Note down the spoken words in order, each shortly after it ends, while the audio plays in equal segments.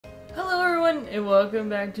and welcome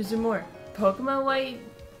back to some more Pokemon White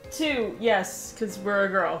 2. Yes, because we're a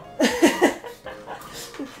girl.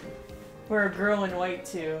 We're a girl in White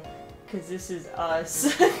 2, because this is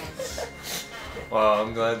us. Wow,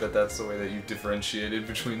 I'm glad that that's the way that you differentiated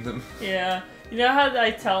between them. Yeah. You know how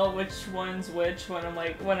I tell which one's which when I'm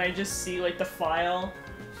like, when I just see like the file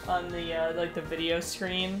on the like the video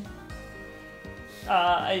screen?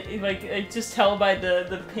 I just tell by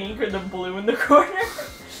the pink or the blue in the corner.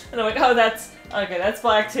 And I'm like, oh, that's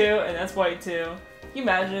black too, and that's white too. Can you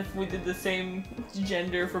imagine if we did the same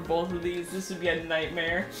gender for both of these? This would be a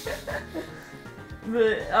nightmare.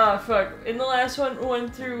 But, fuck. In the last one, we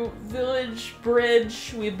went through Village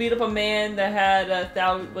Bridge. We beat up a man that had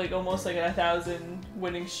almost like a 1,000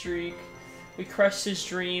 winning streak. We crushed his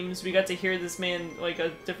dreams. We got to hear this man, like a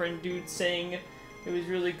different dude sing. It was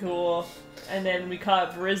really cool. And then we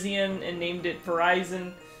caught Virizion and named it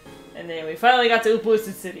Verizon. And then we finally got to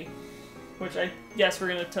Uplucid City. Which I guess we're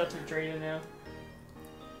gonna touch with Drayden now.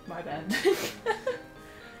 My bad.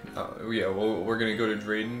 Yeah, well, we're gonna go to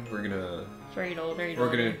Drayden. We're gonna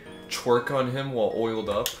twerk on him while oiled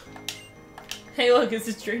up. Hey, look, this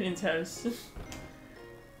is Drayden's house.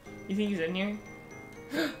 You think he's in here?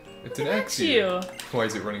 It's an Axew. Why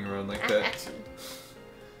is it running around like that?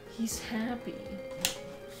 He's happy.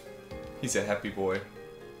 He's a happy boy.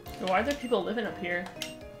 Why are there people living up here?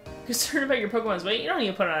 Concerned about your Pokemon's weight? You don't need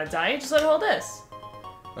to put it on a diet, just let it hold this.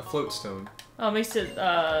 A float stone. Oh, it makes it,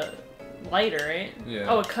 lighter, right? Yeah.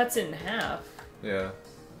 Oh, it cuts it in half. Yeah.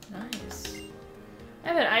 Nice. I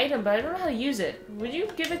have an item, but I don't know how to use it. Would you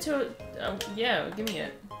give it to yeah, give me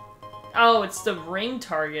it. Oh, it's the ring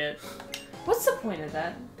target. What's the point of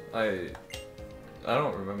that? I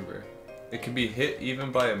don't remember. It can be hit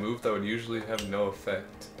even by a move that would usually have no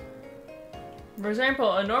effect. For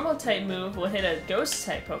example, a normal type move will hit a ghost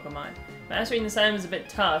type Pokemon. Mastering this item is a bit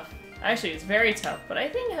tough. Actually, it's very tough, but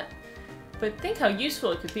think how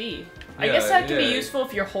useful it could be. I guess that could be useful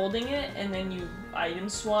if you're holding it and then you item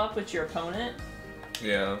swap with your opponent.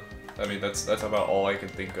 Yeah, I mean that's about all I can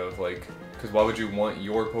think of. Like, because why would you want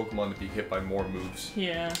your Pokemon to be hit by more moves?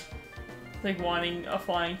 Yeah, like wanting a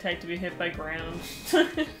flying type to be hit by ground.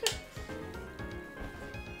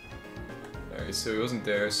 Alright, so he wasn't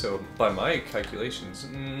there. So by my calculations,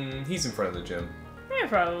 he's in front of the gym. Yeah,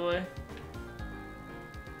 probably. I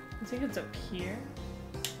think it's up here.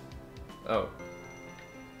 Oh,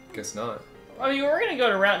 guess not. I mean, we're gonna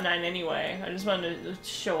go to Route 9 anyway. I just wanted to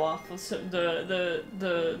show off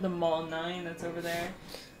the Mall 9 that's over there.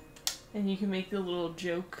 And you can make the little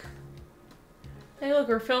joke. Hey look,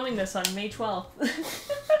 we're filming this on May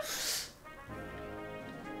 12th.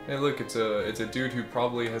 Hey look, it's a dude who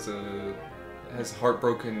probably has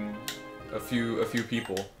heartbroken a few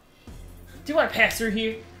people. Do you want to pass through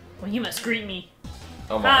here? Well, you must greet me.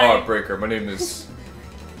 I'm a heartbreaker. My name is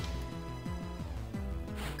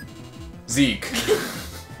Zeke.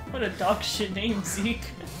 What a dog shit name, Zeke.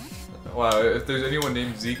 Wow, if there's anyone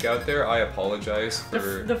named Zeke out there, I apologize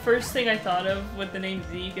for... The first thing I thought of with the name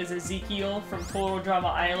Zeke is Ezekiel from Total Drama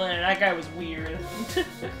Island, and that guy was weird.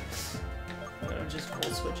 I'm gonna just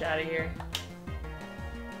full switch out of here.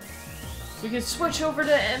 We can switch over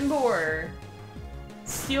to Emboar.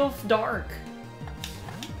 Steel Dark.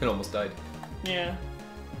 It almost died. Yeah.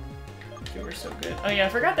 They were so good. Oh yeah, I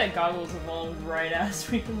forgot that Goggles evolved right as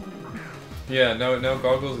we... Yeah, now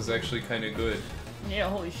Goggles is actually kind of good. Yeah,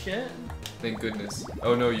 holy shit. Thank goodness.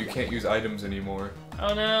 Oh no, you can't use items anymore.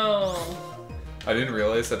 Oh no. I didn't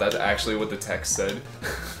realize that that's actually what the text said.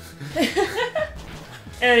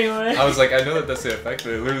 Anyway. I was like, I know that that's the effect,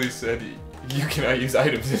 but it literally said you cannot use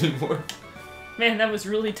items anymore. Man, that was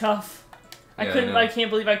really tough. I can't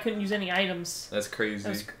believe I couldn't use any items. That's crazy. That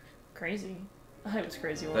was crazy. It was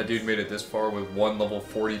crazy once. That dude made it this far with one level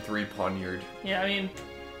 43 Poniard. Yeah, I mean,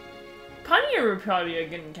 Poniard would probably be a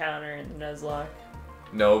good encounter in the Nuzlocke.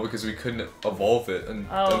 No, because we couldn't evolve it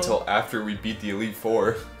until after we beat the Elite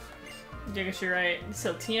Four. I guess you're right. They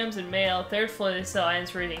sell TMs and mail. Third floor, they sell items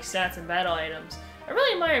for rating stats and battle items. I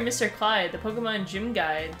really admire Mr. Clyde, the Pokemon gym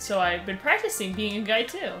guide, so I've been practicing being a guide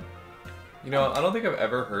too. You know, I don't think I've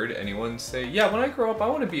ever heard anyone say, yeah, when I grow up, I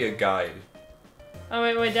want to be a guide. Oh,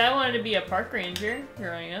 my dad wanted to be a park ranger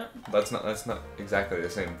growing up. That's not exactly the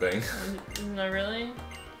same thing. Isn't that really?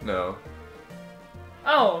 No.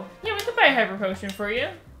 Oh, yeah, we could buy a Hyper Potion for you.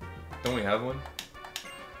 Don't we have one?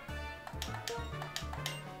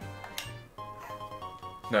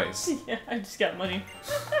 Nice. Yeah, I just got money.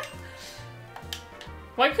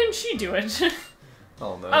 Why couldn't she do it?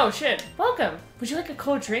 Oh no. Oh shit. Welcome. Would you like a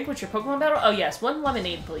cold drink with your Pokemon battle? Oh yes, one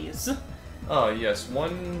lemonade please. Oh yes,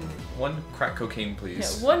 one crack cocaine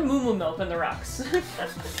please. Yeah, one moo moo milk on the rocks.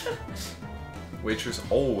 Waitress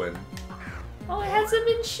Olwen. Oh, it has a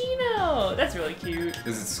Minccino! That's really cute.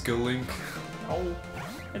 Is it Skill Link? Oh,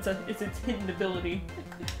 it's its hidden ability.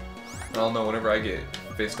 I don't know, whenever I get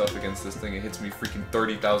faced up against this thing, it hits me freaking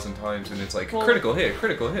 30,000 times, and it's like, Well, critical hit,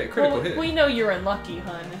 critical hit, critical hit. We know you're unlucky,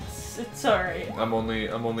 hun. It's alright. I'm only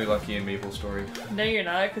lucky in Maple Story. No, you're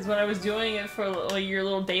not, because when I was doing it for like, your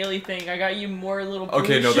little daily thing, I got you more little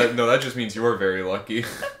Okay, blue that just means you're very lucky.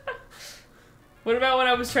 What about when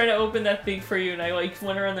I was trying to open that thing for you and I like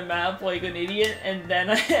went around the map like an idiot and then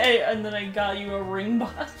I got you a ring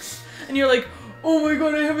box and you're like, oh my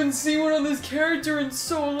god, I haven't seen one on this character in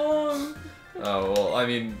so long. Oh well, I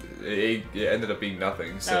mean, it ended up being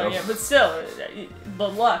nothing. So. Oh yeah, but still, the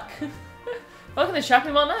luck. Welcome to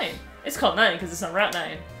Shopping Mall 9. It's called 9 because it's on Route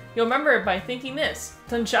 9. You'll remember it by thinking this: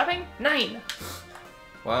 done shopping? 9.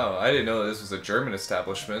 Wow, I didn't know this was a German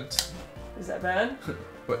establishment. Is that bad?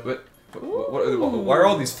 What, why are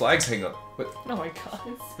all these flags hanging up? What? Oh my god.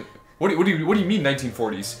 What do you mean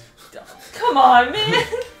 1940s? Come on, man!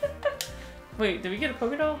 Wait, did we get a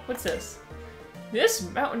Pokédoll? What's this? This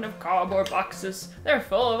mountain of cardboard boxes, they're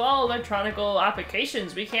full of all electronical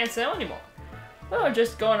applications we can't sell anymore. Well, they're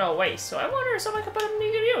just going to waste, so I wonder if someone could put them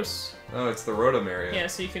to good use. Oh, it's the Rotom area. Yeah,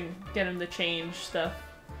 so you can get them to change stuff.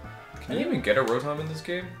 Can you even get a Rotom in this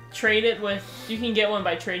game? Trade it with... You can get one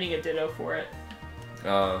by trading a Ditto for it.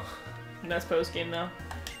 And that's post-game, though.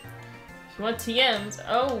 If you want TMs...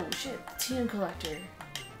 Oh, shit. TM Collector.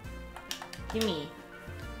 Gimme.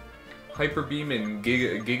 Hyper Beam and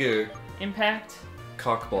Giga Impact.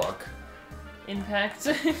 Cock Block. Impact.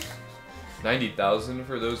 90,000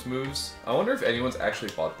 for those moves. I wonder if anyone's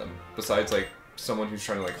actually bought them, besides like someone who's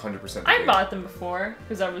trying to like 100% the I game. bought them before,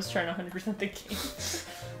 because I was trying to 100% the game.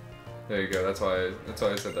 There you go, that's why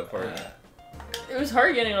I said that part. It was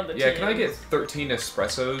hard getting on the Yeah, teams. can I get 13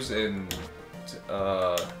 espressos and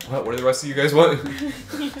what do the rest of you guys want?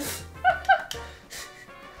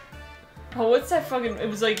 Oh, what's that fucking... It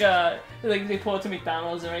was like they pull it to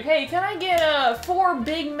McDonald's and they're like, hey, can I get 4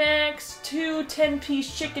 Big Macs, 2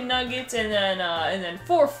 10-piece chicken nuggets, and then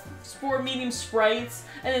 4 medium Sprites,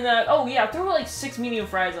 and then oh yeah, throw like 6 medium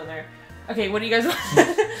fries on there. Okay, what do you guys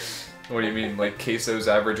want? What do you mean, like Queso's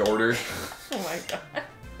average order? Oh my god.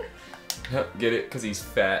 Get it? Because he's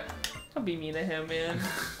fat. Don't be mean to him, man.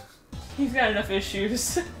 He's got enough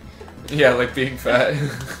issues. Yeah, like being fat.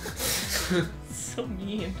 So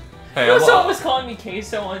mean. Hey, Someone was calling me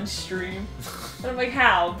queso on stream. And I'm like,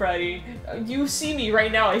 how, buddy? You see me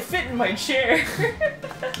right now, I fit in my chair.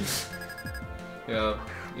 Yeah,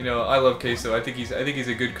 you know, I love Queso. I think he's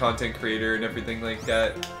a good content creator and everything like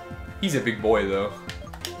that. He's a big boy though.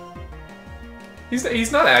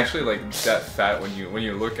 He's not actually like that fat when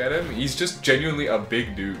you look at him. He's just genuinely a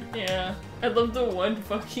big dude. Yeah, I love the one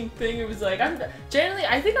fucking thing. It was like I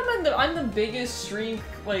think I'm the biggest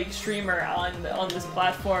streamer on this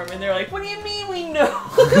platform, and they're like, what do you mean we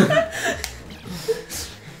know?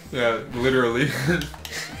 Yeah, literally.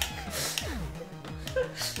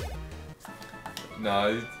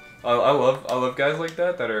 Nah, I love guys like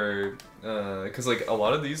that are because like a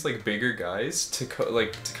lot of these like bigger guys to kind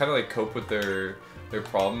of like cope with their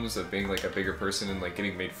problems of being like a bigger person and like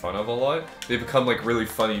getting made fun of a lot, they become like really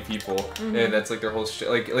funny people. And that's like their whole shit.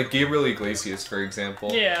 Like Gabriel Iglesias, for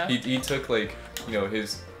example. Yeah. He took like, you know,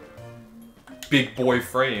 his big boy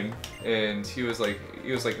frame and he was like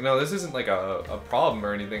no, this isn't like a problem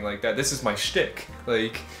or anything like that, this is my shtick.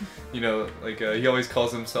 Like, you know, like he always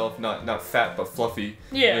calls himself not fat but fluffy.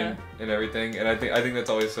 Yeah. And everything, and I think that's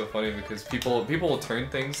always so funny because people will turn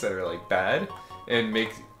things that are like bad and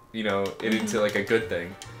make, you know, it into like a good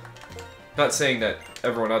thing. Not saying that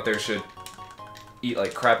everyone out there should eat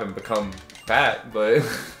like crap and become fat, but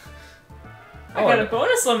I got a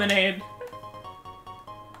bonus lemonade.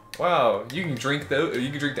 Wow, you can drink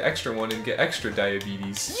the extra one and get extra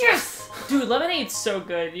diabetes. Yes! Dude, lemonade's so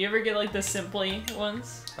good. You ever get like the Simply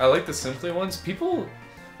ones? I like the Simply ones. People,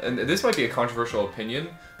 and this might be a controversial opinion,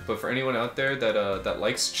 but for anyone out there that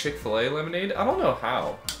likes Chick-fil-A lemonade, I don't know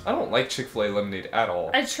how. I don't like Chick-fil-A lemonade at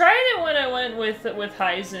all. I tried it when I went with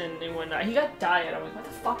Heisen and whatnot. He got diet. I'm like, what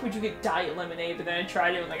the fuck would you get diet lemonade? But then I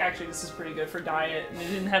tried it and like, actually this is pretty good for diet. And it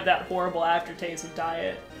didn't have that horrible aftertaste of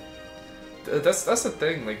diet. That's the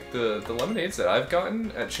thing. Like the lemonades that I've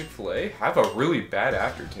gotten at Chick-fil-A have a really bad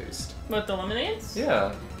aftertaste. What, the lemonades?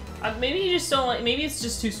 Yeah. Maybe you just don't like. Maybe it's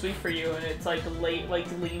just too sweet for you, and it's like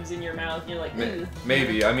leaves in your mouth. And you're like, ugh.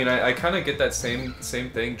 Maybe. I mean, I kind of get that same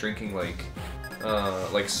thing drinking like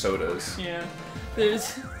sodas. Yeah.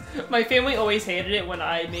 My family always hated it when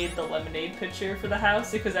I made the lemonade pitcher for the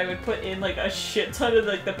house because I would put in like a shit ton of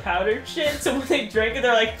like the powdered shit. So when they drank it,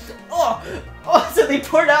 they're like, oh, oh. So they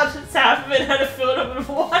poured out just half of it and had to fill it up with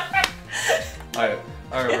water. I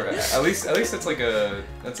remember. At least that's like a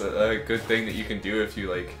good thing that you can do if you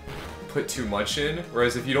like put too much in.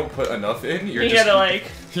 Whereas if you don't put enough in, you're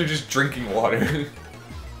just drinking water.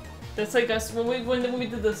 That's like us when we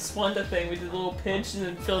did the Splenda thing. We did a little pinch and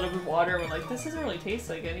then filled it up with water. And we're like, this doesn't really taste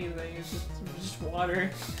like anything. It's just water.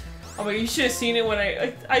 Oh my! You should have seen it when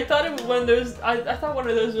I thought it was one of those. I thought one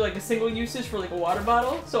of those were like a single usage for like a water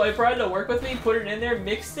bottle. So I brought it to work with me, put it in there,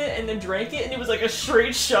 mixed it, and then drank it, and it was like a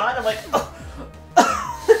straight shot. I'm like, oh.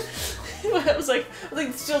 I was like,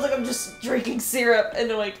 it feels like I'm just drinking syrup, and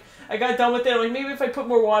then like. I got done with it, I'm like, maybe if I put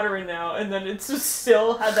more water in now, and then it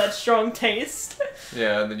still had that strong taste.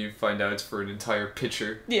 Yeah, and then you find out it's for an entire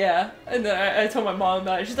pitcher. Yeah, and then I told my mom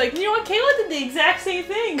about it. She's like, you know what, Kayla did the exact same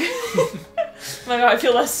thing. Oh my god, I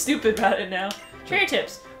feel less stupid about it now. Trainer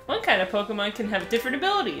tips. One kind of Pokemon can have different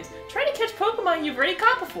abilities. Try to catch Pokemon you've already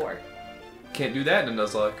caught before. Can't do that in a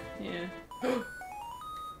Nuzlocke. Yeah. Oh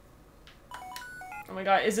my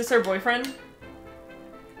god, is this our boyfriend?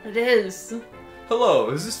 It is. Hello,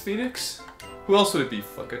 is this Phoenix? Who else would it be?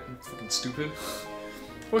 Fucking stupid.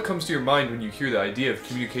 What comes to your mind when you hear the idea of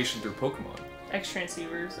communication through Pokemon?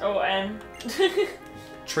 X-transceivers. Oh, and...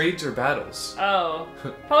 Trades or battles? Oh,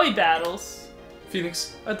 probably battles.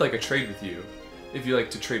 Phoenix, I'd like a trade with you. If you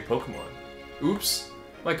like to trade Pokemon. Oops,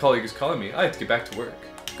 my colleague is calling me. I have to get back to work.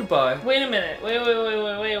 Goodbye. Wait a minute. Wait.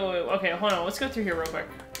 Okay, hold on. Let's go through here real quick.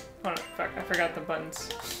 Hold on. Fuck, I forgot the buttons.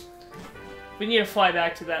 We need to fly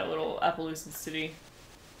back to that little Appaloosa city.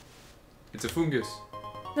 It's a fungus.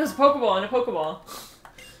 There's a Pokeball and a Pokeball.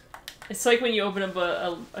 It's like when you open up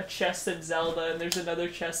a chest in Zelda and there's another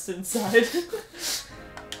chest inside.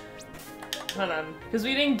 Hold on. Because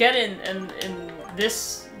we didn't get in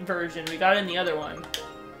this version. We got in the other one.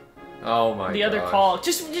 Oh my god. The other call.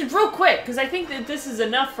 Just real quick, because I think that this is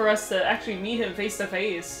enough for us to actually meet him face to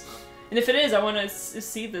face. And if it is, I want to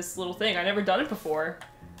see this little thing. I've never done it before.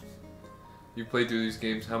 You played through these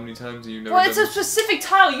games how many times have you never Well, done it's a specific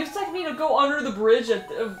tile. You expect me to go under the bridge at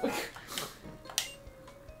the...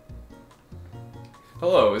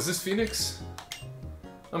 Hello, is this Phoenix?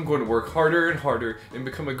 I'm going to work harder and harder and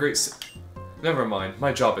become a great Never mind,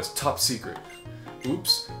 my job is top secret.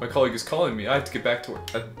 Oops, my colleague is calling me. I have to get back to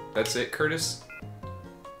work. That's it, Curtis?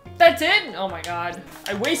 That's it? Oh my god.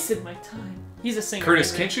 I wasted my time. He's a singer.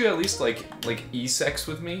 Curtis, can't you at least, like e-sex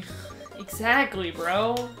with me? Exactly,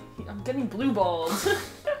 bro. I'm getting blue balled.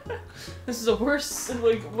 This is a worse,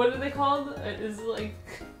 like, what are they called? Is it like...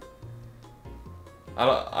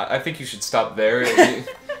 I think you should stop there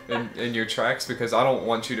in your tracks because I don't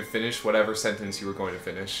want you to finish whatever sentence you were going to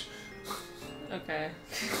finish. Okay.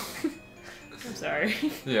 I'm sorry.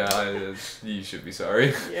 Yeah, you should be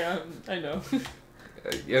sorry. Yeah, I know.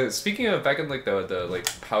 Yeah, speaking of back in like the like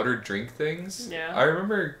powdered drink things. Yeah. I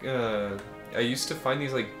remember I used to find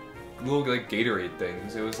these like little like Gatorade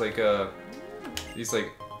things. It was like these like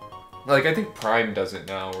I think Prime does it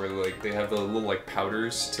now, where like they have the little like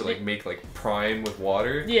powders to like make like Prime with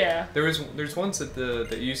water. Yeah. There's ones that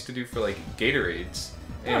you used to do for like Gatorades,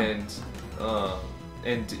 and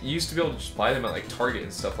you used to be able to just buy them at like Target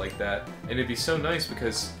and stuff like that, and it'd be so nice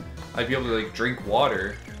because I'd be able to like drink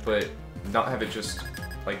water, but not have it just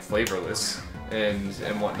like flavorless and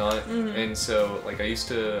whatnot. Mm-hmm. And so like I used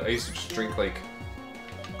to just drink like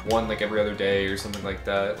one like every other day or something like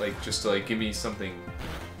that, like just to like give me something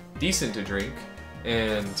decent to drink.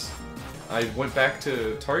 And I went back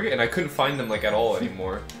to Target and I couldn't find them like at all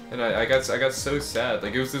anymore, and I got so sad.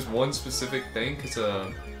 Like it was this one specific thing because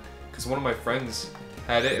one of my friends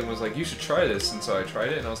had it and was like, you should try this, and so I tried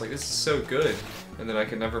it and I was like, this is so good, and then I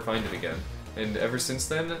could never find it again. And ever since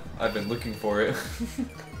then, I've been looking for it.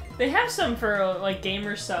 They have some for like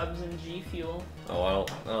gamer subs and G Fuel. Oh, I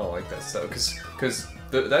don't like that stuff because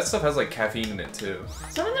that stuff has like caffeine in it too.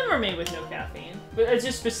 Some of them are made with no caffeine, but it's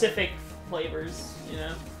just specific flavors, you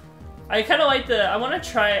know. I kind of like I want to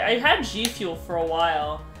try. I had G Fuel for a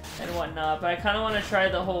while and whatnot, but I kind of want to try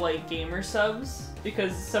the whole like gamer subs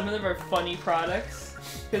because some of them are funny products.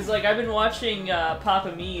 Because like I've been watching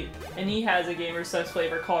Papa Meat, and he has a gamer subs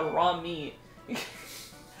flavor called Raw Meat.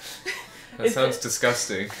 That sounds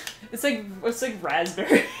disgusting. It's like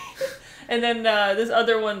raspberry. And then this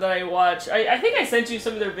other one that I watch, I think I sent you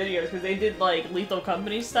some of their videos because they did like Lethal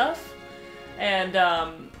Company stuff, and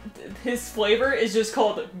his flavor is just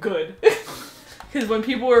called good. Because when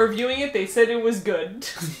people were reviewing it, they said it was good.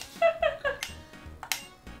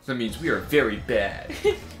 That means we are very bad.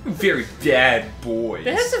 Very bad boys.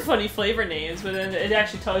 They have some funny flavor names, but then it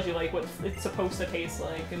actually tells you like what it's supposed to taste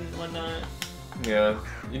like and whatnot. Yeah.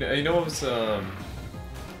 You know what was what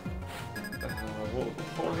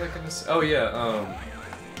was I gonna say? Oh yeah.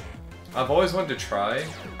 I've always wanted to try,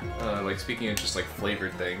 like speaking of just like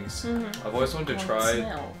flavored things. I've always wanted to try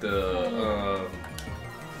the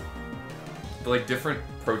like different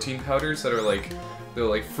protein powders that are like they're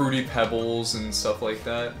like fruity pebbles and stuff like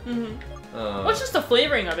that. Well, it's just the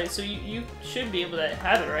flavoring of it, so you should be able to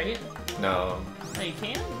have it, right? No. No, you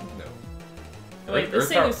can? No. Oh, wait, this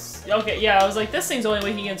thing is... Okay, yeah, I was like, this thing's only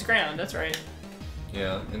weak against ground, that's right.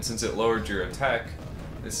 Yeah, and since it lowered your attack,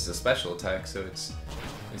 this is a special attack, so it's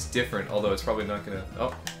different, although it's probably not gonna...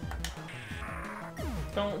 Oh.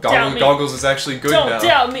 Don't doubt me. Goggles is actually good now. Don't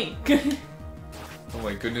doubt me! Oh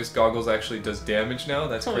my goodness, Goggles actually does damage now?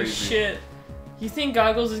 That's Holy crazy. Shit. You think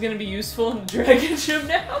Goggles is gonna be useful in the Dragon Gym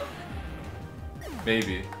now?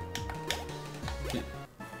 Maybe.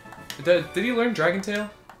 Did he learn Dragon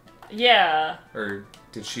Tail? Yeah. Or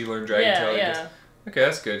did she learn Dragon Tail? Yeah. Okay,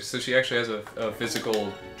 that's good. So she actually has a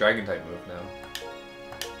physical Dragon type move now.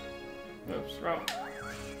 Oops, wrong.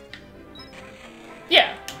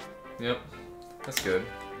 Yeah. Yep, that's good.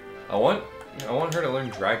 I want her to learn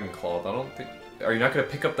Dragon Claw. I don't think. Are you not gonna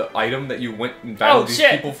pick up the item that you went and battled these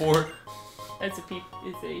people for? It's an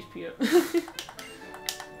HP up.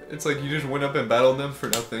 It's like you just went up and battled them for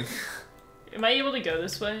nothing. Am I able to go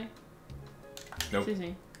this way? Nope. Excuse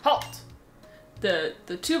me. Halt! The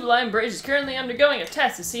tube line bridge is currently undergoing a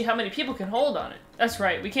test to see how many people can hold on it. That's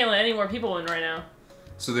right, we can't let any more people in right now.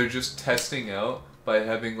 So they're just testing out by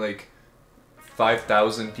having like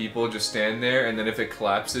 5,000 people just stand there, and then if it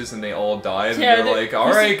collapses and they all die, then they're like,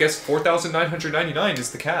 alright, guess 4,999 is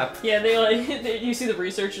the cap. Yeah, you see the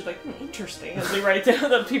researchers like, interesting, as they write down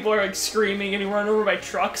that people are like screaming and run over by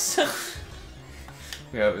trucks.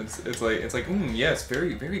 Yeah, it's like, yes,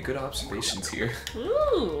 very, very good observations here.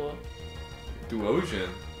 Ooh. Duosion.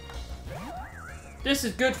 This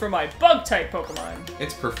is good for my bug-type Pokemon.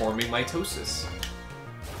 It's performing mitosis.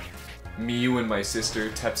 Mew and my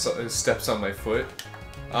sister steps on my foot.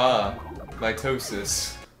 Ah,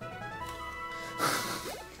 mitosis.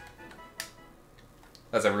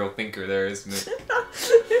 That's a real thinker there, isn't it?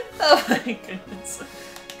 Oh my goodness.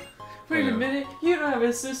 Wait a minute, you don't have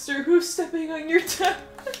a sister. Who's stepping on your toe?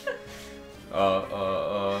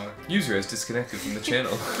 User has disconnected from the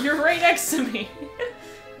channel. You're right next to me.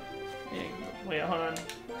 Wait, hold on.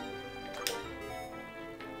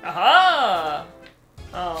 Aha!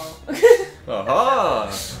 Oh.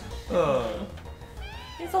 Aha! Oh.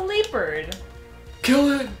 It's a leopard.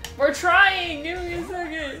 Kill it! We're trying! Give me a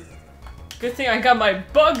second. Good thing I got my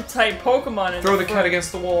bug-type Pokemon in Throw the cat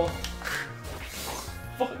against the wall.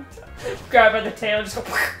 Grab by the tail and just go.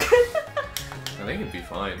 I think it'd be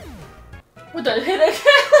fine. What the hit a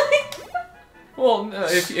cat? Well,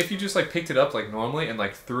 if you just like picked it up like normally and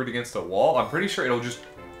like threw it against a wall, I'm pretty sure it'll just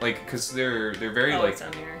like because they're very like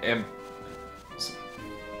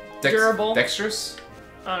durable, dexterous.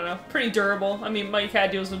 I don't know, pretty durable. I mean, my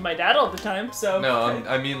cat deals with my dad all the time, so. No,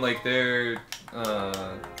 I mean like they're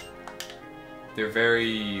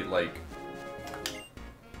very like.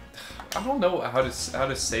 I don't know how to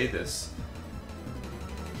say this.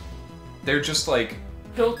 They're just like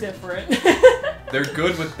built different. They're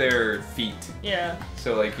good with their feet. Yeah.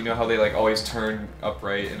 So like you know how they like always turn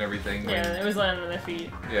upright and everything. Yeah, they always land on their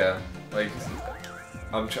feet. Yeah, like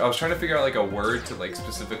I was trying to figure out like a word to like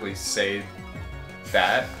specifically say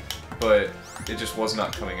that, but it just was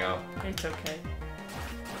not coming out. It's okay.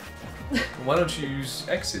 Why don't you use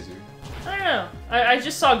X scissor? I don't know. I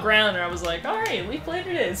just saw ground and I was like, alright, Leaf Blade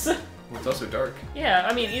it is. Well, it's also dark. Yeah,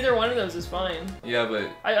 I mean, either one of those is fine. Yeah,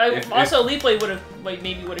 but... Also, Leaf Blade would have, like,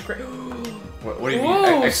 maybe would have... What do you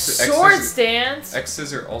mean? Ooh, Sword Stance!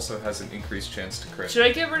 X-Scissor also has an increased chance to crit. Should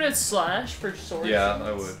I get rid of Slash for Sword Stance? Yeah,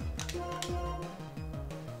 I would.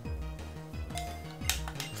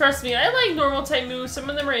 Trust me, I like normal type moves. Some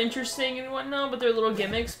of them are interesting and whatnot, but they're little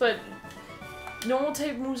gimmicks, but... Normal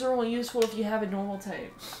type moves are only useful if you have a normal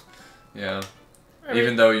type. Yeah.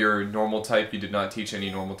 Even though you're normal type, you did not teach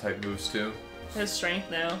any normal type moves to. It has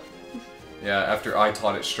strength now. Yeah, after I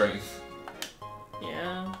taught it strength.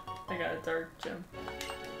 Yeah, I got a dark gem.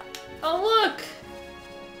 Oh look!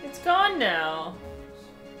 It's gone now.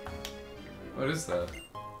 What is that?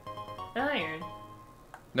 Iron.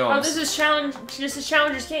 No. Oh, this is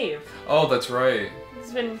Challenger's Cave. Oh, that's right.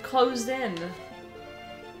 It's been closed in.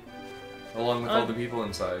 Along with all the people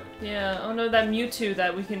inside. Yeah, oh no, that Mewtwo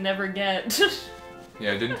that we can never get.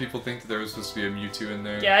 Yeah, didn't people think that there was supposed to be a Mewtwo in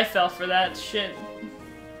there? Yeah, I fell for that shit.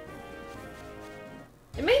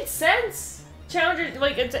 It made sense. Challenger,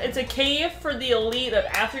 like, it's a cave for the elite of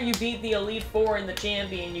after you beat the Elite Four and the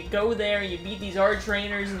champion, you go there, you beat these hard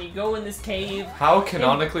trainers, and you go in this cave. How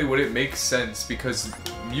canonically would it make sense? Because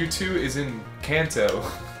Mewtwo is in Kanto.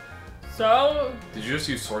 So... Did you just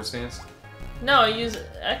use Sword Stance? No, I use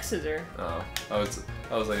X-Scissor. Oh. I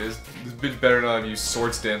was like, this bitch better not have used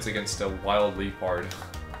Sword Stance against a wild Leopard.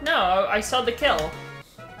 No, I saw the kill.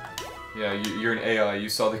 Yeah, you're an AI, you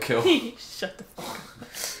saw the kill. Shut the fuck up.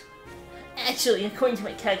 Actually, according to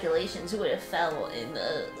my calculations, it would have fell in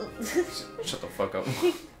the... Shut the fuck up.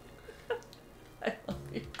 I love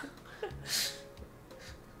you.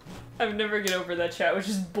 I've never get over that chat was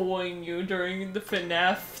just bullying you during the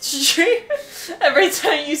FNAF stream. Every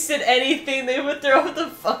time you said anything, they would throw the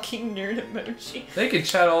fucking nerd emoji. They can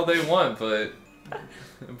chat all they want,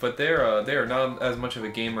 but they are not as much of a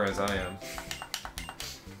gamer as I am.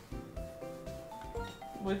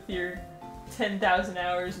 With your 10,000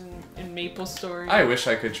 hours in Maple Story. I wish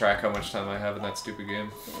I could track how much time I have in that stupid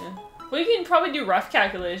game. Yeah. Well, you can probably do rough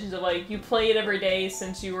calculations of, like, you played every day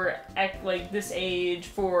since you were at, like, this age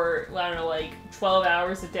for, I don't know, like, 12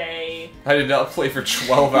 hours a day. I did not play for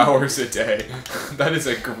 12 hours a day. That is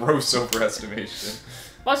a gross overestimation.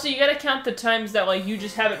 Also, you gotta count the times that, like, you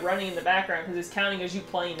just have it running in the background, because it's counting as you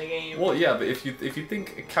playing the game. Well, yeah, but if you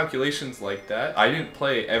think calculations like that, I didn't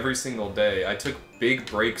play every single day. I took big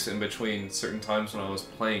breaks in between certain times when I was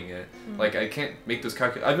playing it. Mm-hmm. Like, I can't make those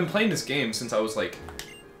calculations. I've been playing this game since I was, like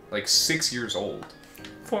 6 years old.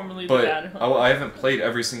 Formerly the But bad. I haven't played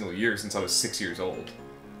every single year since I was 6 years old.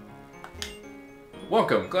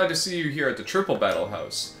 Welcome, glad to see you here at the Triple Battle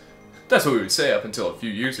House. That's what we would say up until a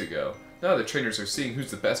few years ago. Now the trainers are seeing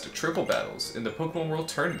who's the best at triple battles in the Pokemon World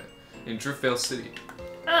Tournament in Driftvale City.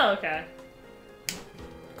 Oh, okay.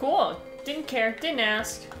 Cool. Didn't care. Didn't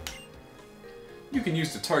ask. You can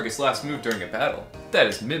use the target's last move during a battle. That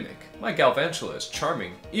is Mimic. My Galvantula is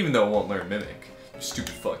charming, even though it won't learn Mimic. You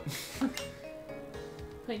stupid fuck.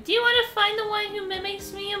 Wait, do you want to find the one who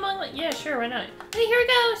mimics me among... Yeah, sure, why not? Hey, here it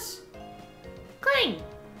goes! Clang!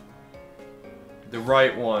 The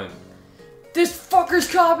right one. This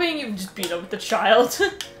fucker's copying you! Just beat up with the child.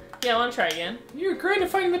 Yeah, I want to try again. You're great at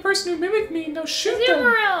finding the person who mimicked me. Now shoot them!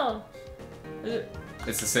 Zero!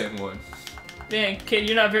 It's the same one. Man, kid,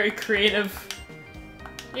 you're not very creative.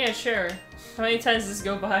 Yeah, sure. How many times does this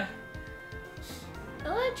go by?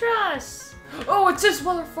 Electros! Oh, it's this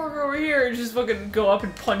motherfucker over here! Just fucking go up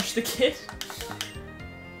and punch the kid.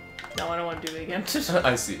 No, I don't want to do it again.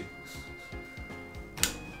 I see.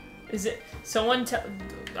 Is it someone?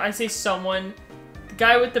 I say someone. The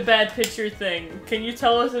guy with the bad picture thing. Can you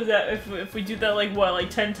tell us if we do that like what, like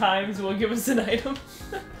 10 times, it will give us an item?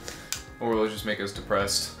 Or will it just make us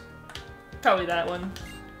depressed? Probably that one.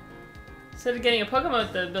 Instead of getting a Pokemon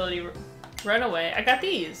with the ability Runaway, I got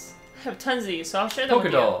these. I have tons of these, so I'll share them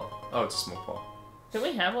with you. Pokédoll. Oh, it's a smoke ball. Did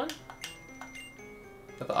we have one?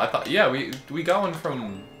 I thought, yeah, we got one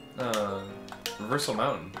from Reversal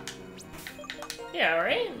Mountain. Yeah,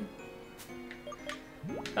 right.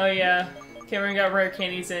 Oh yeah, Cameron got rare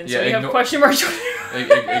candies in, so Yeah, we have question marks.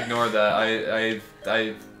 Ignore that.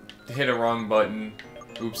 I hit a wrong button.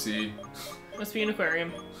 Oopsie. Must be an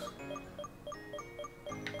aquarium.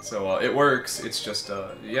 So it works. It's just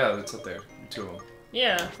yeah, it's up there. 2 of them.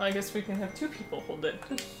 Yeah, well, I guess we can have 2 people hold it.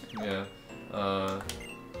 Yeah.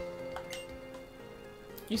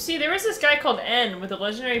 You see, there was this guy called N with a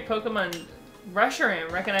legendary Pokemon Reshiram,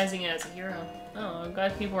 recognizing it as a hero. Oh, I'm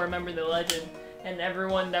glad people remember the legend. And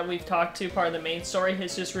everyone that we've talked to, part of the main story,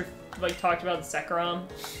 has just like talked about Zekrom.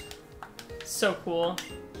 So cool.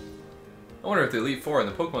 I wonder if the Elite Four in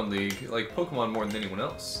the Pokemon League like Pokemon more than anyone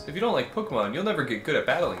else. If you don't like Pokemon, you'll never get good at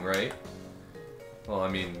battling, right? Well, I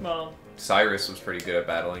mean, well, Cyrus was pretty good at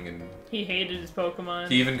battling, and he hated his Pokemon.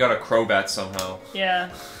 he even got a Crobat somehow. Yeah,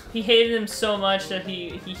 he hated him so much that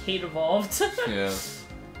he hate evolved. Yeah.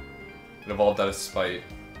 It evolved out of spite.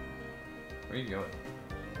 Where are you going?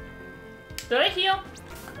 Did I heal?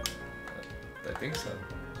 I think so.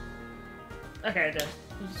 Okay, I did.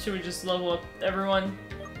 Should we just level up everyone?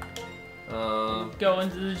 Um, Go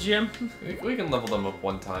into the gym? we can level them up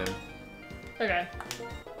one time. Okay.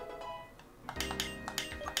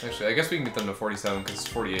 Actually, I guess we can get them to 47 because it's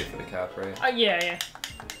 48 for the cap, right? Yeah.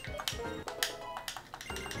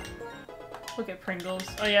 Look at Pringles.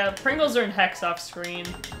 Oh yeah, Pringles are in Hex off screen.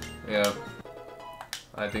 Yeah.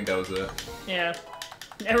 I think that was it. Yeah.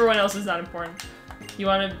 Everyone else is not important. You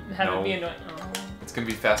want to have it be annoying? Oh. It's gonna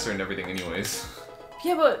be faster and everything anyways.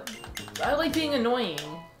 Yeah, but I like being annoying.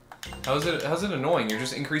 How's it annoying? You're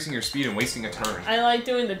just increasing your speed and wasting a turn. I like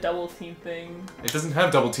doing the double team thing. It doesn't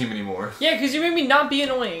have double team anymore. Yeah, because you made me not be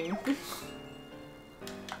annoying.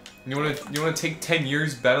 You wanna take 10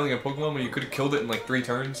 years battling a Pokemon when you could have killed it in like 3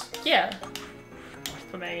 turns? Yeah.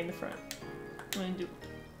 Put Maggie in the front. I'm gonna do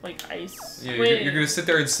like ice. Yeah, Wait. you're gonna sit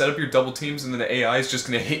there and set up your double teams, and then the AI is just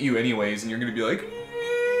gonna hit you anyways, and you're gonna be like.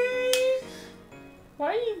 Why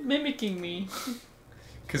are you mimicking me?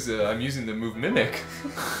 Because I'm using the move Mimic.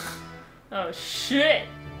 Oh shit!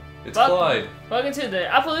 It's Clyde. Welcome to the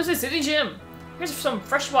Appaloosa City Gym. Here's some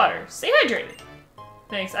fresh water. Stay hydrated.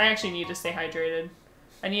 Thanks. I actually need to stay hydrated.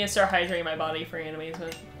 I need to start hydrating my body for animation.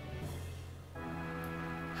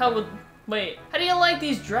 Wait, how do you like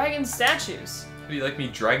these dragon statues? How do you like me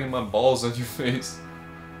dragging my balls on your face?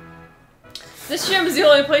 This gym is the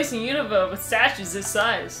only place in Unova with statues this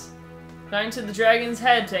size. Going to the dragon's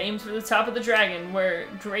head to aim for the top of the dragon, where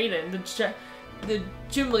Drayden, the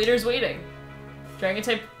gym leader, is waiting.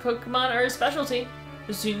 Dragon-type Pokemon are a specialty.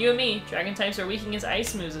 Just between you and me, dragon types are weak against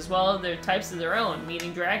ice moves as well as their types of their own,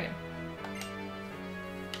 meaning dragon.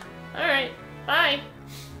 Alright, bye!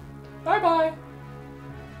 Bye-bye!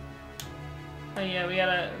 Oh yeah, we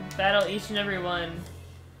gotta battle each and every one.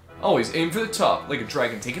 Always aim for the top, like a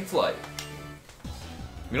dragon taking flight.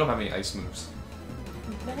 We don't have any ice moves.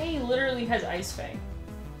 May literally has Ice Fang.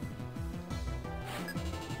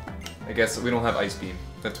 I guess we don't have Ice Beam.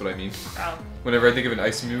 That's what I mean. Oh. Whenever I think of an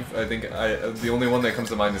ice move, I think the only one that comes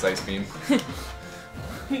to mind is Ice Beam.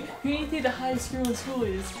 Who do you think the highest score in school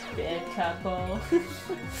is? Bad Capo.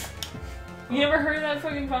 You never heard of that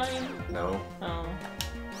fucking vine? No. Oh.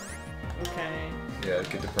 Okay. Yeah, I'd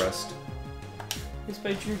get depressed. It's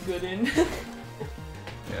by Drew Gooden.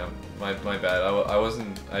 Yeah, my bad.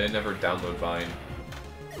 I never download Vine.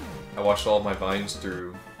 I watched all of my Vines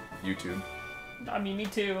through YouTube. I mean, me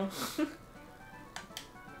too.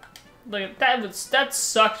 Like, that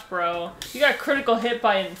sucked, bro. You got critical hit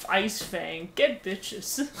by an Ice Fang. Get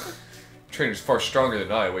bitches. Trainer's far stronger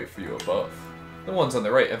than I wait for you above. The ones on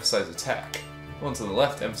the right emphasize attack. The ones on the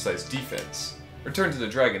left emphasize defense. Return to the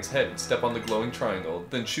dragon's head and step on the glowing triangle,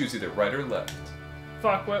 then choose either right or left.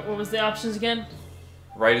 Fuck, what was the options again?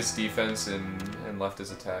 Right is defense and left is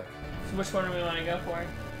attack. Which one do we want to go for?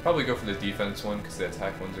 Probably go for the defense one, because the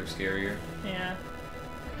attack ones are scarier. Yeah.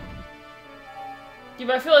 Yeah,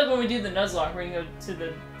 but I feel like when we do the Nuzlocke, we're gonna go to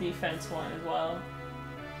the defense one as well.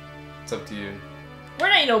 It's up to you. We're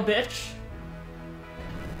not no bitch.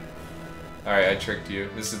 Alright, I tricked you.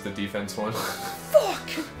 This is the defense one. Fuck!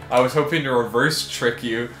 I was hoping to reverse trick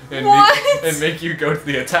you and What? make you go to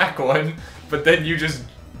the attack one, but then you just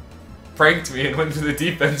pranked me and went to the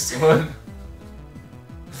defense one.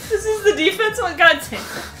 This is the defense one? God damn.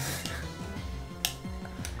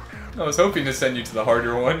 I was hoping to send you to the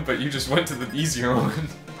harder one, but you just went to the easier one.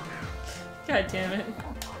 God damn it.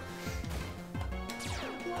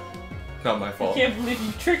 Not my fault. I can't believe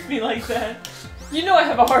you tricked me like that. You know I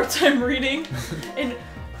have a hard time reading, and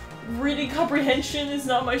reading comprehension is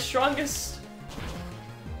not my strongest.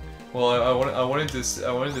 Well, I wanted to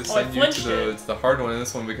send you to the hard one in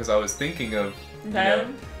this one because I was thinking of that,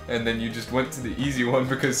 and then you just went to the easy one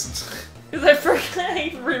because I forgot.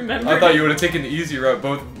 I remember. I thought you would have taken the easy route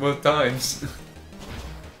both times.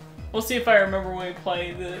 We'll see if I remember when we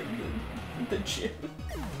play the gym.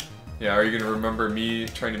 Yeah, are you gonna remember me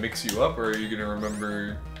trying to mix you up, or are you gonna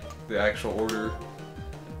remember the actual order?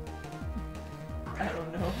 I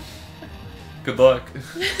don't know. Good luck.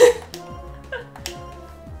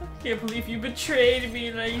 Can't believe you betrayed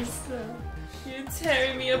me, Lisa. You're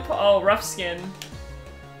tearing me apart. Oh, rough skin.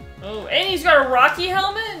 Oh, and he's got a Rocky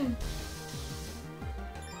helmet?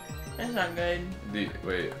 That's not good.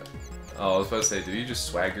 Wait. Oh, I was about to say, did he just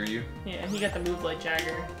swagger you? Yeah, he got the move like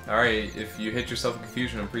Jagger. Alright, if you hit yourself in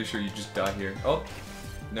confusion, I'm pretty sure you just die here. Oh,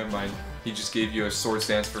 never mind. He just gave you a sword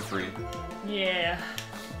stance for free. Yeah.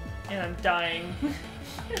 And I'm dying.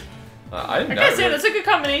 I gotta say, that's a good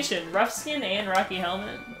combination. Rough skin and Rocky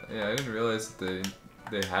helmet. Yeah, I didn't realize that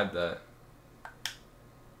they had that.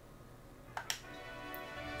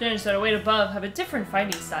 Dungeons that await above have a different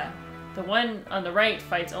fighting style. The one on the right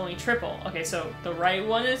fights only triple. Okay, so the right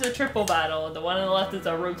one is a triple battle, the one on the left is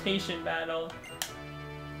a rotation battle.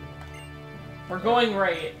 We're going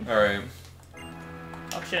right. Alright.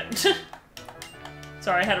 Oh shit.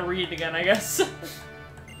 Sorry, I had to read it again, I guess.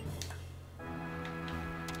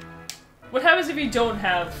 What happens if you don't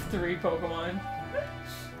have 3 Pokemon?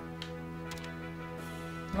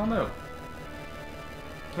 I don't know.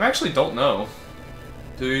 I actually don't know.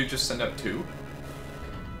 Do you just send out 2?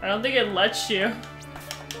 I don't think it lets you.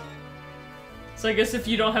 So I guess if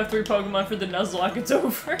you don't have 3 Pokemon for the Nuzlocke, it's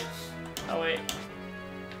over. Oh wait.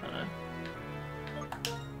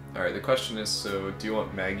 Alright, the question is, so do you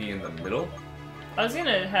want Maggie in the middle? I was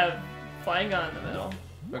gonna have Flygon in the middle.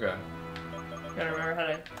 Okay. Gotta remember how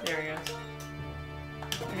to. There he goes.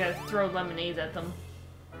 I gotta throw lemonades at them.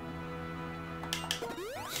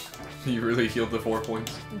 You really healed the 4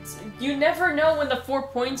 points. You never know when the 4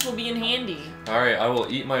 points will be in handy. Alright, I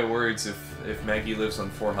will eat my words if Maggie lives on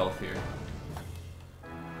 4 health here.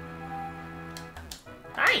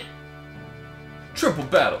 Hi! Triple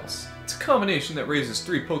Battles. It's a combination that raises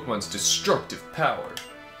 3 Pokemon's destructive power.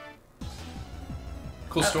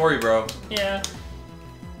 Cool story, bro. Yeah.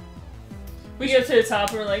 We get to the top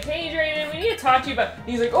and we're like, hey Drayden, we need to talk to you about. And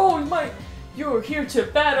he's like, oh, you're here to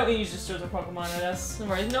battle. And he just throws a Pokemon at us. And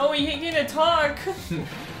we're like, no, we need to talk.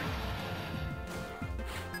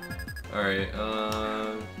 Alright,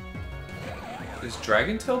 is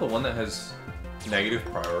Dragon Tail the one that has negative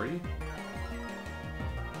priority?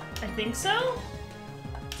 I think so?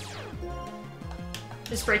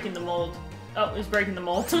 It's breaking the mold. Oh, it's breaking the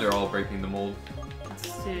mold. They're all breaking the mold.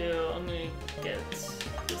 Let's do. I'm gonna get this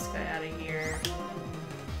guy out of here.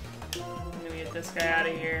 I'm gonna get this guy out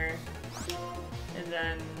of here. And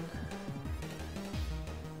then.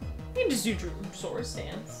 You can just do Sword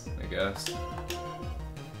Stance. I guess.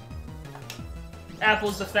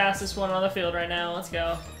 Apple's the fastest one on the field right now. Let's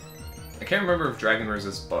go. I can't remember if Dragon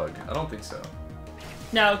resists Bug. I don't think so.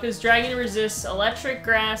 No, because Dragon resists Electric,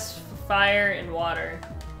 Grass, Fire, and Water.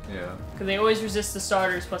 Yeah. Because they always resist the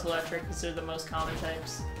starters plus Electric because they're the most common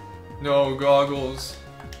types. No goggles.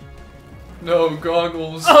 No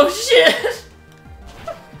goggles. Oh shit!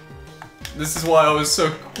 This is why I was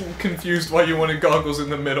so confused why you wanted goggles in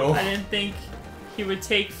the middle. I didn't think he would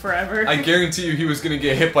take forever. I guarantee you he was gonna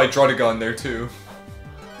get hit by Draudigon there too.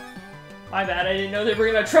 My bad, I didn't know they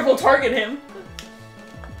were gonna triple target him.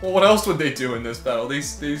 Well, what else would they do in this battle? They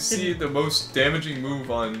see the most damaging move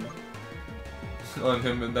on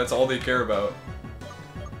him, and that's all they care about.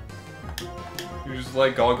 You just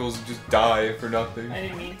let goggles just die for nothing. I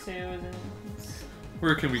didn't mean to.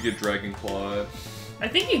 Where can we get Dragon Claw at? I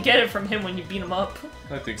think you get it from him when you beat him up.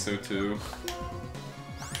 I think so too.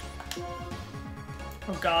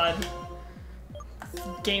 Oh god.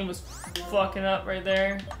 Game was fucking up right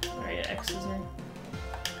there. Alright, X's here.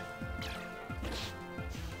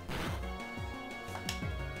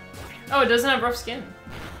 Oh, it doesn't have rough skin.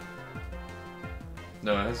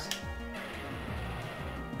 No, it has.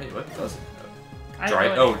 Wait, what does it have? I Dry.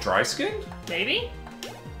 have no Oh, idea. dry skin? Maybe?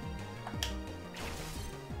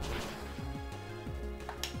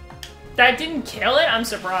 That didn't kill it? I'm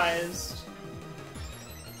surprised.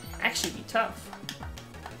 Actually be tough.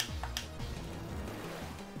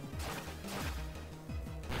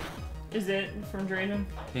 Is it from Drayden?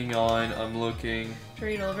 Hang on, I'm looking.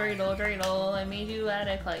 Dreidel, Dreidel, Dreidel, I made you out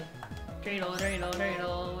of clay. Dreidel, Dreidel,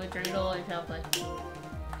 Dreidel, with Dreidel I shall play.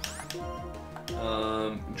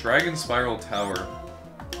 Dragon Spiral Tower.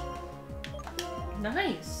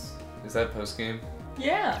 Nice. Is that post game?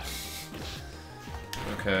 Yeah.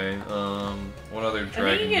 Okay. What other I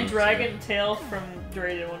dragon? think you get moves Dragon Tail from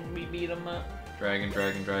Drayden when we beat him up. Dragon,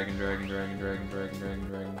 dragon, dragon, dragon, dragon, dragon, dragon, dragon,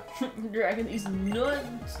 dragon. Dragon is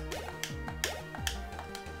nuts.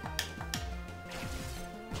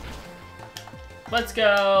 Let's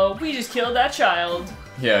go. We just killed that child.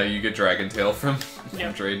 Yeah, you get Dragon Tail from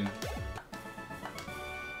Yep. Drayden.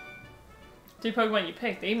 3 Pokemon you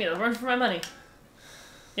picked. They gave me the run for my money.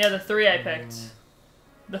 Yeah, the 3 I picked.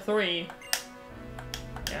 The 3.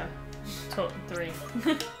 Yeah. 3.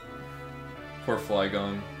 Poor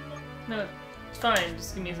Flygon. No, it's fine.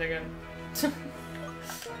 Just give me a second.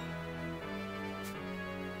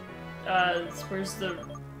 Where's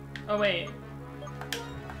the... Oh, wait.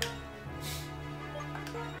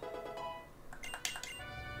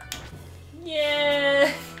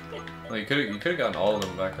 Yeah! Well, you could have gotten all of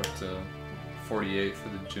them back up to 48 for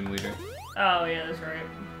the gym leader. Oh, yeah, that's right.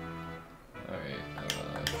 Alright,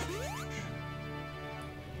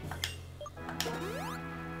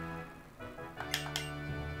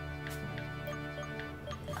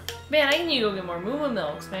 Man, I need to go get more Moo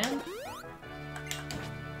Milks, man.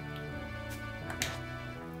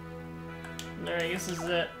 Alright, I guess this is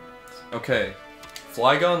it. Okay.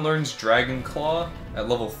 Flygon learns Dragon Claw at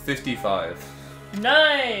level 55.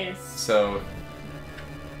 Nice! So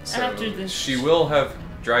After this- she will have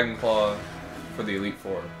Dragon Claw for the Elite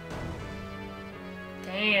Four.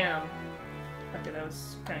 Damn. Okay, that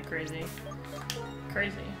was kind of crazy.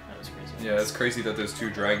 Crazy. That was crazy. Yeah, it's crazy that those 2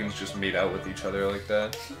 dragons just made out with each other like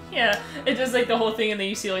that. Yeah, it does like the whole thing, and then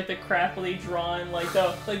you see like the crappily drawn, like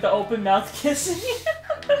the open mouth kissing.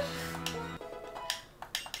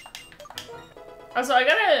 Also, I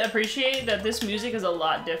gotta appreciate that this music is a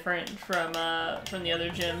lot different from the other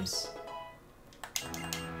gyms.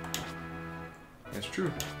 It's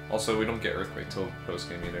true. Also, we don't get Earthquake till post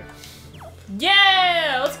game either.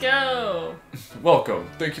 Yeah, let's go. Welcome.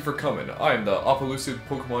 Thank you for coming. I am the Opelucid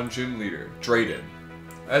Pokemon Gym Leader, Drayden.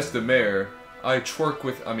 As the mayor, I've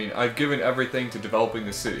given everything to developing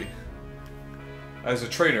the city. As a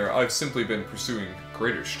trainer, I've simply been pursuing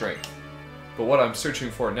greater strength. But what I'm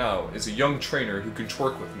searching for now is a young trainer who can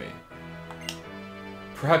twerk with me.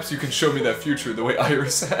 Perhaps you can show me that future the way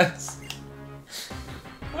Iris has.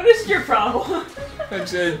 What is your problem?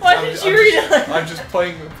 Why did you read it like I'm just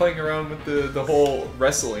playing around with the whole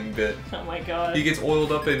wrestling bit. Oh my god. He gets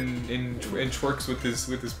oiled up and twerks with his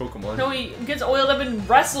Pokemon. No, he gets oiled up and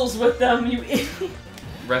wrestles with them, you idiot.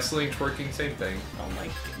 Wrestling, twerking, same thing. Oh my...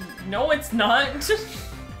 No, it's not. It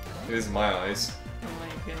is in my eyes. Oh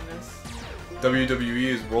my goodness. WWE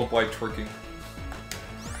is worldwide twerking.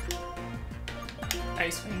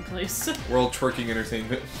 Ice cream, please. World twerking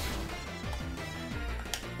entertainment.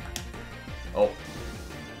 Oh.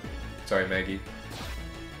 Sorry, Maggie.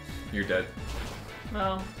 You're dead.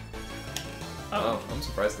 Oh. Oh, I'm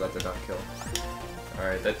surprised that did not kill.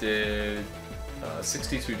 Alright, that did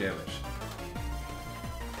 62 damage.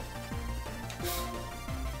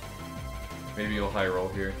 Maybe you'll high roll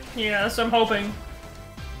here. Yeah, that's what I'm hoping.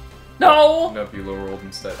 No! Nope, you low rolled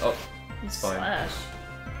instead. Oh, it's fine. Slash.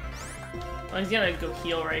 Well, he's gonna go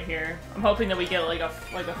heal right here. I'm hoping that we get like a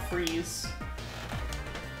freeze.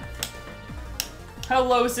 How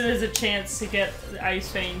low is it as a chance to get the Ice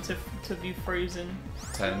Fang to be frozen?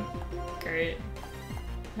 10. Great.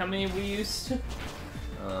 How many have we used?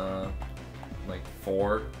 Like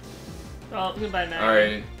 4. Oh, goodbye,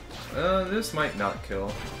 Maggie. Alright. This might not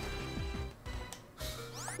kill.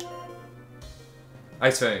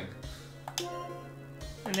 Ice Fang.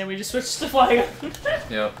 And then we just switched to Flygon.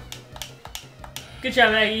 Yep. Good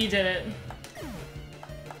job, Maggie, you did it.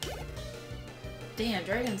 Damn,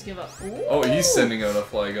 dragons give up. Ooh. Oh, he's sending out a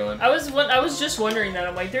Flygon. I was just wondering that.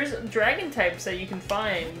 I'm like, there's dragon types that you can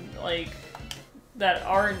find, like, that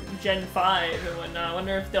aren't Gen 5 and whatnot. I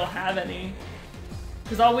wonder if they'll have any.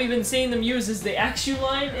 Because all we've been seeing them use is the Axew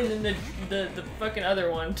line and then the fucking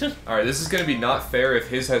other one. Alright, this is gonna be not fair if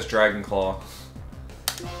his has Dragon Claw.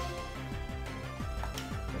 I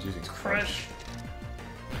was using Crunch.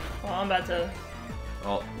 Well, I'm about to...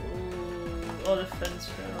 Oh. Ooh, oh, the fence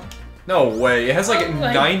fell. No way, it has like Oh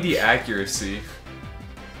my 90 accuracy.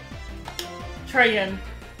 Try again.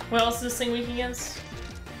 What else is this thing weak against?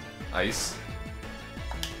 Ice.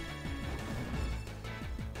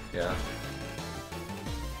 Yeah.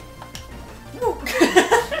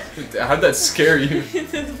 How'd that scare you?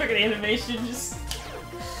 The fucking animation just...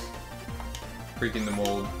 Freaking the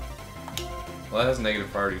mold. Well, that has negative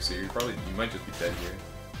priority, so you might just be dead here.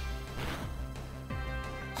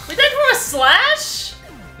 We died from a slash?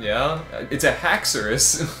 Yeah? It's a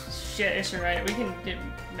Haxorus. Shit, it's right. We can get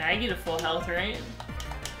Maggie to full health, right?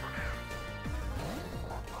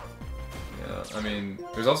 Yeah, I mean,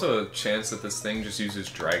 there's also a chance that this thing just uses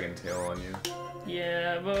Dragon Tail on you.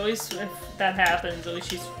 Yeah, but at least if that happens, at least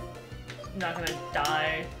she's not gonna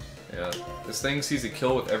die. Yeah, this thing sees a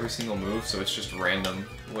kill with every single move, so it's just random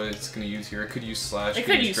what it's gonna use here. It could use Slash, it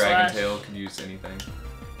could use Dragon Slash. Tail, could use anything.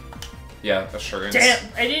 Yeah, Assurance. Damn,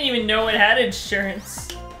 I didn't even know it had insurance.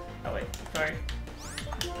 Oh wait, sorry.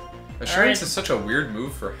 Assurance is such a weird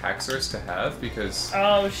move for Haxorus to have because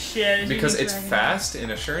oh shit, because it's Dragon fast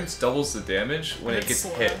and Assurance doubles the damage when it gets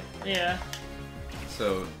slow. hit. Yeah.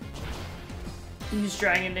 So Use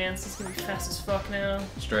Dragon Dance, it's gonna be fast as fuck now.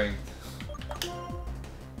 strength.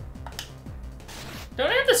 Don't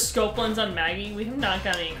I have the scope lens on Maggie? We have not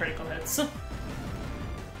got any critical hits. What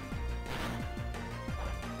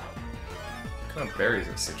kind of berry is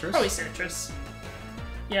it? Citrus? Probably citrus.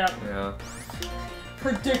 Yep. Yeah.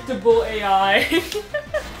 Predictable AI.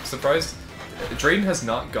 Surprised Drayden has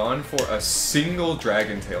not gone for a single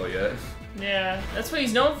Dragon Tail yet. Yeah, that's what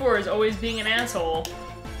he's known for, is always being an asshole.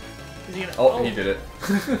 Is he gonna, Oh, he did it.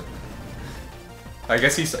 I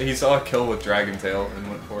guess he saw a kill with Dragon Tail and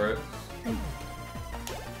went for it.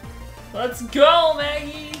 Let's go,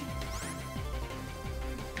 Maggie!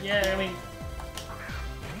 Yeah, I mean...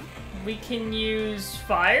 We can use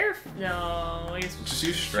fire? No, I guess we Just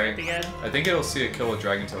use strength. again. I think it'll see a kill with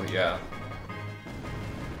Dragon Tail, yeah.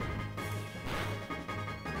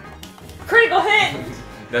 Critical hit!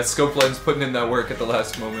 That scope lens putting in that work at the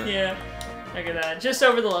last moment. Yeah, look at that. Just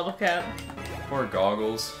over the level cap. Or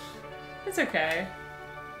goggles. It's okay.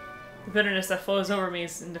 The bitterness that flows over me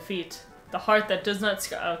is in defeat. The heart that does not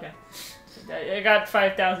scar. Okay. I got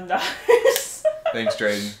 $5,000. Thanks,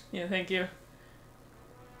 Drayden. Yeah, thank you.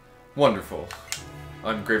 Wonderful.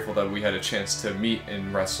 I'm grateful that we had a chance to meet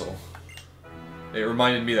and wrestle. It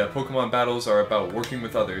reminded me that Pokemon battles are about working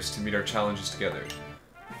with others to meet our challenges together.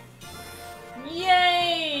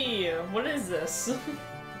 What is this?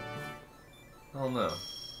 I don't know.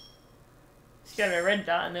 It's got a red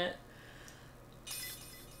dot in it.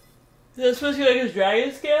 Is that supposed to be like his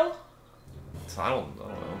dragon scale? So I don't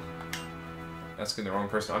know. Asking the wrong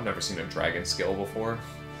person. I've never seen a dragon scale before.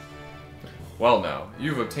 Well now,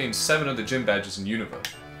 you've obtained 7 of the gym badges in Unova.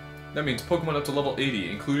 That means Pokemon up to level 80,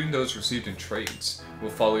 including those received in trades, will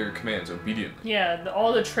follow your commands obediently. Yeah,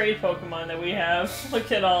 all the trade Pokemon that we have.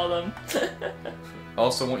 Look at all of them. I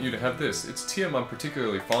also want you to have this. It's a TM I'm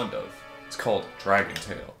particularly fond of. It's called Dragon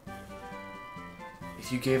Tail.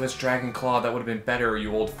 If you gave us Dragon Claw, that would have been better,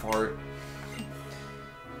 you old fart.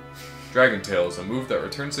 Dragon Tail is a move that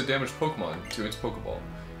returns the damaged Pokemon to its Pokeball.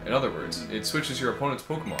 In other words, it switches your opponent's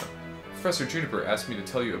Pokemon. Professor Juniper asked me to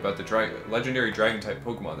tell you about the legendary Dragon-type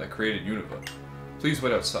Pokemon that created Unova. Please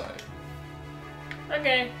wait outside.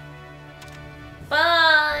 Okay.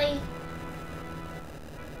 Bye!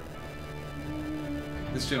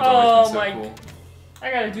 This gym's always been so my cool.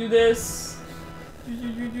 I gotta do this.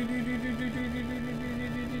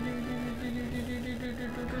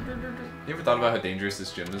 You ever thought about how dangerous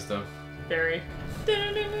this gym is, though? Very.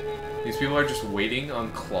 These people are just waiting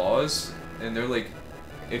on claws, and they're like,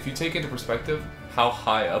 if you take into perspective how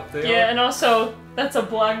high up they are. Yeah, and also, that's a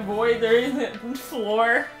black void there in the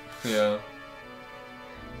floor. Yeah.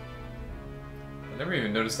 I never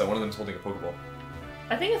even noticed that one of them's holding a Pokeball.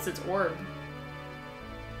 I think it's its orb.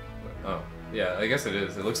 Oh, yeah, I guess it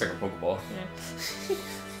is. It looks like a Pokeball. Yeah.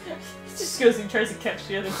 He just goes and tries to catch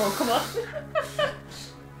the other Pokemon.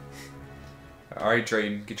 Alright,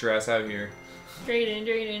 Drayden, get your ass out here.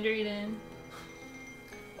 Drayden.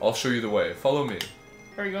 I'll show you the way. Follow me.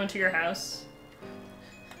 Are we going to your house?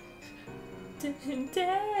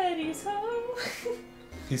 Daddy's home.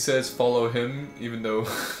 He says follow him, even though...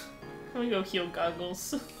 I'm gonna go heal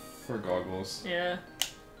Goggles. For Goggles. Yeah.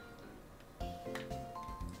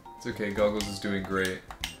 It's okay, Goggles is doing great.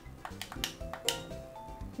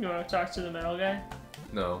 You wanna talk to the metal guy?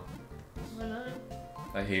 No. Why not?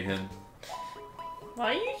 I hate him.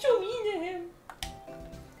 Why are you so mean to him?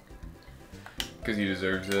 Because he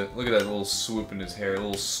deserves it. Look at that little swoop in his hair,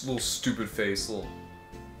 little stupid face, little...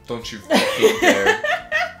 Don't you fucking dare.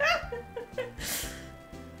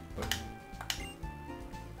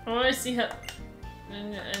 I wanna see how...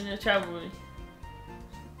 And travel with me.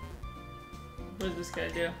 What does this guy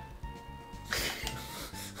do?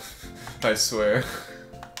 I swear.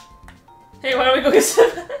 Hey, why don't we go get some...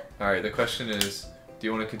 Alright, the question is, do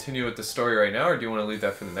you want to continue with the story right now, or do you want to leave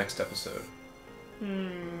that for the next episode?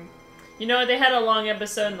 You know, they had a long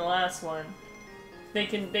episode in the last one. They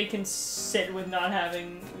can sit with not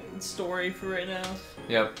having story for right now.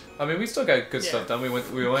 Yep. I mean, we still got good stuff done. We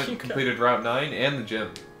went and completed Route 9 and the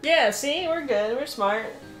gym. Yeah, see? We're good. We're smart.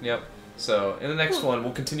 Yep. So, in the next one,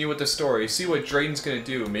 we'll continue with the story, see what Drayden's gonna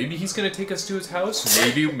do. Maybe he's gonna take us to his house.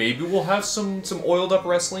 Maybe we'll have some oiled up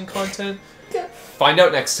wrestling content. Find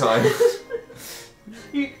out next time.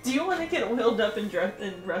 Do you want to get oiled up and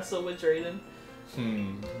wrestle with Drayden?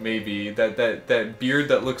 Maybe. That beard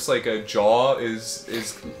that looks like a jaw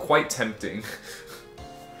is quite tempting.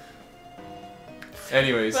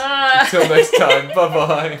 Anyways, Bye. until next time,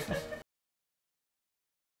 bye-bye.